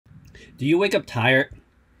Do you wake up tired?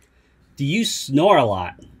 Do you snore a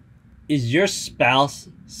lot? Is your spouse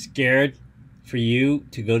scared for you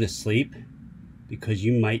to go to sleep because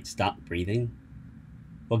you might stop breathing?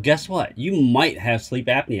 Well, guess what? You might have sleep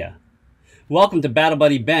apnea. Welcome to Battle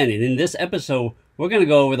Buddy Ben, and in this episode, we're going to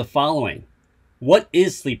go over the following. What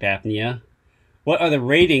is sleep apnea? What are the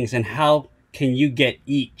ratings and how can you get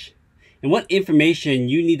each? And what information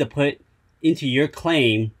you need to put into your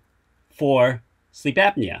claim for sleep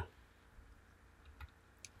apnea.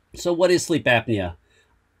 So what is sleep apnea?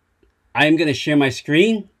 I'm going to share my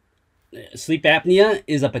screen. Sleep apnea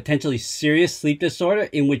is a potentially serious sleep disorder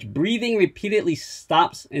in which breathing repeatedly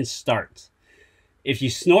stops and starts. If you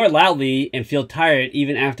snore loudly and feel tired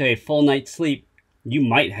even after a full night's sleep, you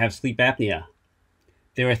might have sleep apnea.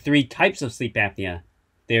 There are three types of sleep apnea.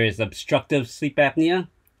 There is obstructive sleep apnea,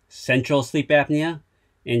 central sleep apnea,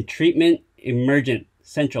 and treatment-emergent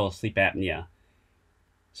central sleep apnea.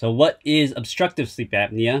 So what is obstructive sleep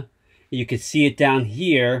apnea? You can see it down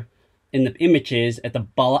here in the images at the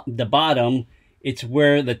bottom. It's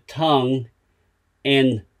where the tongue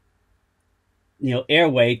and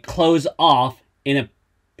airway close off and it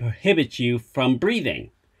prohibits you from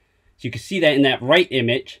breathing. So you can see that in that right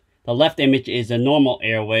image. The left image is a normal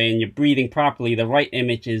airway and you're breathing properly. The right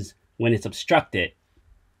image is when it's obstructed.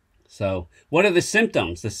 So what are the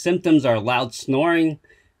symptoms? The symptoms are loud snoring,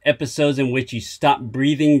 episodes in which you stop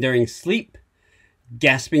breathing during sleep,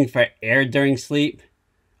 gasping for air during sleep,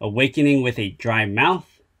 awakening with a dry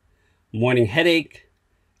mouth, morning headache,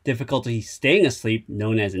 difficulty staying asleep,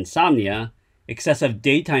 known as insomnia, excessive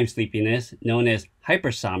daytime sleepiness, known as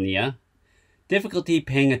hypersomnia, difficulty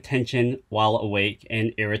paying attention while awake,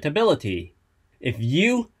 and irritability. If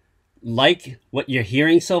you like what you're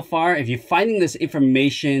hearing so far, if you're finding this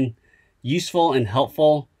information useful and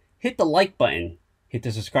helpful, hit the like button, hit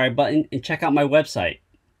the subscribe button, and check out my website.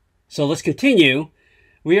 So let's continue.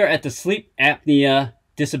 We are at the sleep apnea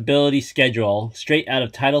disability schedule, straight out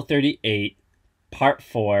of Title 38, Part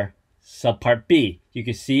 4, Subpart B. You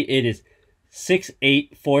can see it is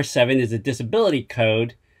 6847 is a disability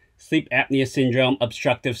code. Sleep apnea syndrome,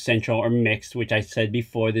 obstructive, central, or mixed, which I said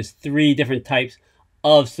before. There's three different types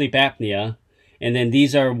of sleep apnea. And then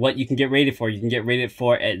these are what you can get rated for. You can get rated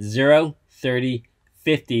for at 0, 30,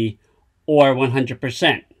 50, or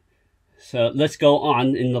 100%. So let's go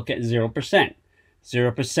on and look at 0%.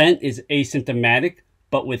 0% is asymptomatic,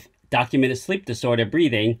 but with documented sleep disorder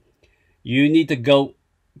breathing. You need to go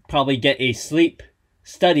probably get a sleep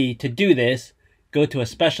study to do this. Go to a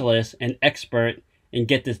specialist, an expert, and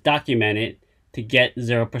get this documented to get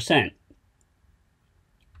 0%.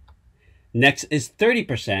 Next is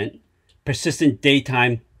 30%, persistent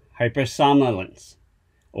daytime hypersomnolence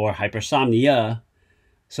or hypersomnia.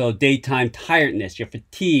 So daytime tiredness, you're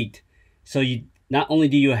fatigued. So you not only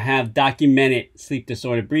do you have documented sleep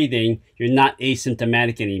disorder breathing, you're not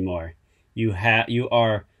asymptomatic anymore. You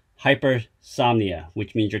are hypersomnia,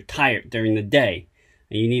 which means you're tired during the day,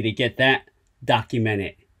 and you need to get that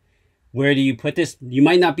documented. Where do you put this? You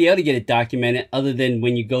might not be able to get it documented other than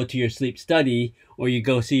when you go to your sleep study or you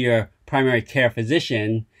go see your primary care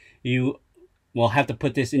physician. You will have to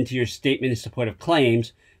put this into your statement in support of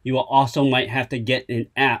claims. You will also might have to get an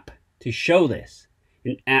app to show this.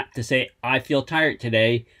 An app to say, I feel tired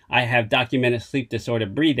today. I have documented sleep disorder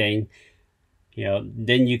breathing.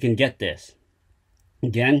 Then you can get this.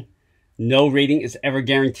 Again, no rating is ever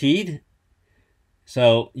guaranteed.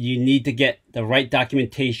 So you need to get the right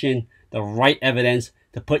documentation, the right evidence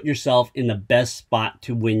to put yourself in the best spot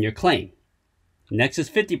to win your claim. Next is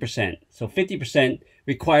 50%. So 50%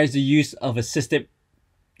 requires the use of assisted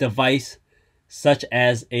device such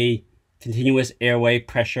as a continuous airway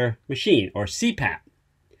pressure machine or CPAP.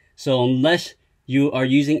 So unless you are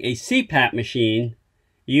using a CPAP machine,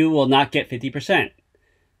 you will not get 50%.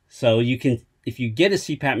 So you can, if you get a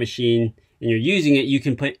CPAP machine and you're using it, you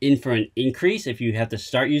can put in for an increase if you have to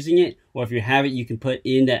start using it, or if you have it, you can put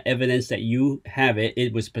in the evidence that you have it.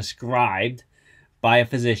 It was prescribed by a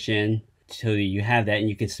physician, so you have that, and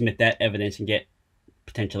you can submit that evidence and get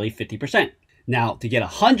potentially 50%. Now, to get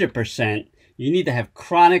 100%, you need to have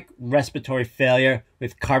chronic respiratory failure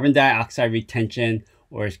with carbon dioxide retention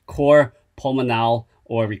or core pulmonal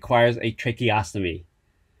or requires a tracheostomy.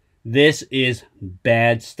 This is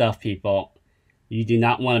bad stuff, people. You do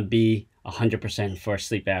not want to be 100% for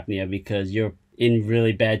sleep apnea because you're in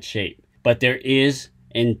really bad shape. But there is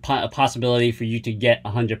a possibility for you to get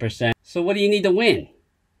 100%. So what do you need to win?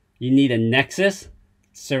 You need a nexus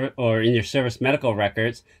or in your service medical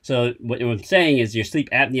records. So what I'm saying is your sleep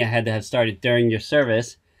apnea had to have started during your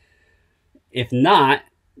service. If not,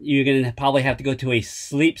 you're going to probably have to go to a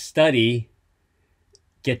sleep study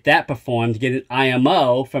get that performed, get an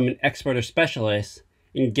IMO from an expert or specialist,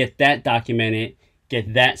 and get that documented,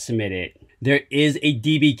 get that submitted. There is a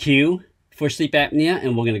DBQ for sleep apnea,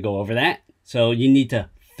 and we're going to go over that. So you need to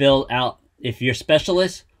fill out, if your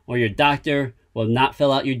specialist or your doctor will not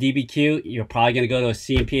fill out your DBQ, you're probably going to go to a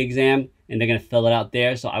C&P exam and they're going to fill it out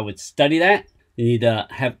there. So I would study that. You need to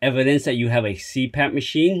have evidence that you have a CPAP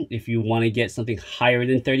machine if you want to get something higher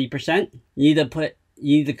than 30%. You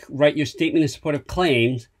need to write your statement in support of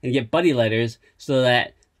claims and get buddy letters so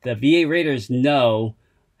that the VA raters know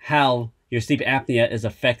how your sleep apnea is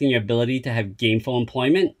affecting your ability to have gainful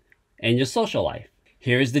employment and your social life.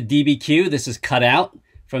 Here is the DBQ. This is cut out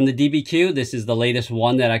from the DBQ. This is the latest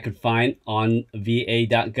one that I could find on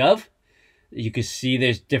va.gov. You can see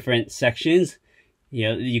there's different sections.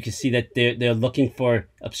 You can see that they're looking for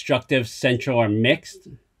obstructive, central, or mixed.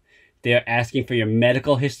 They're asking for your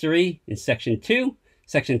medical history in section 2.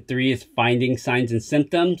 Section 3 is findings, signs, and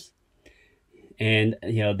symptoms. And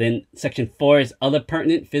then section 4 is other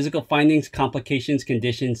pertinent physical findings, complications,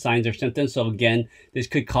 conditions, signs, or symptoms. So again, this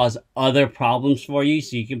could cause other problems for you.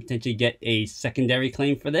 So you can potentially get a secondary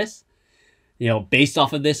claim for this, based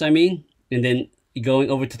off of this, I mean. And then going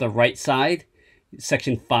over to the right side,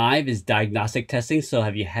 section 5 is diagnostic testing. So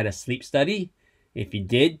have you had a sleep study? If you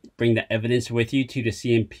did, bring the evidence with you to the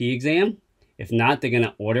C&P exam. If not, they're going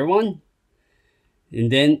to order one.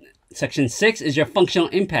 And then section 6 is your functional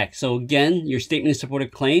impact. So again, your statement of support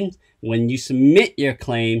of claims. When you submit your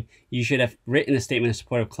claim, you should have written a statement of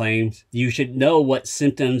support of claims. You should know what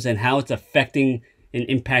symptoms and how it's affecting and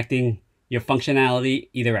impacting your functionality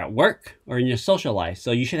either at work or in your social life.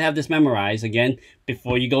 So you should have this memorized. Again,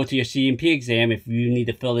 before you go to your C&P exam, if you need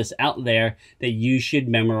to fill this out there, that you should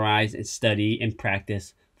memorize and study and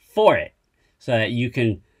practice for it so that you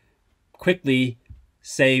can quickly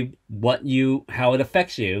say how it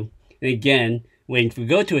affects you. And again, when you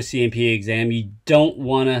go to a C&P exam, you don't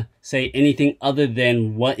want to say anything other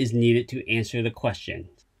than what is needed to answer the question.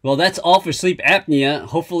 Well, that's all for sleep apnea.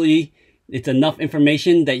 Hopefully, it's enough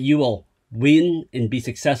information that you will win and be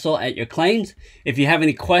successful at your claims. If you have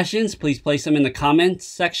any questions, please place them in the comments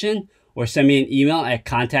section or send me an email at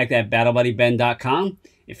contact@battlebuddyben.com.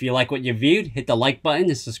 If you like what you viewed, hit the like button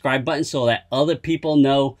and subscribe button so that other people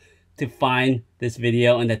know to find this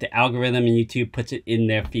video and that the algorithm in YouTube puts it in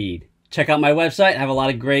their feed. Check out my website. I have a lot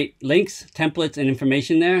of great links, templates, and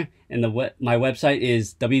information there. And my website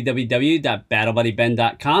is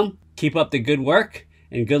www.battlebuddyben.com. Keep up the good work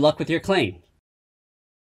and good luck with your claim.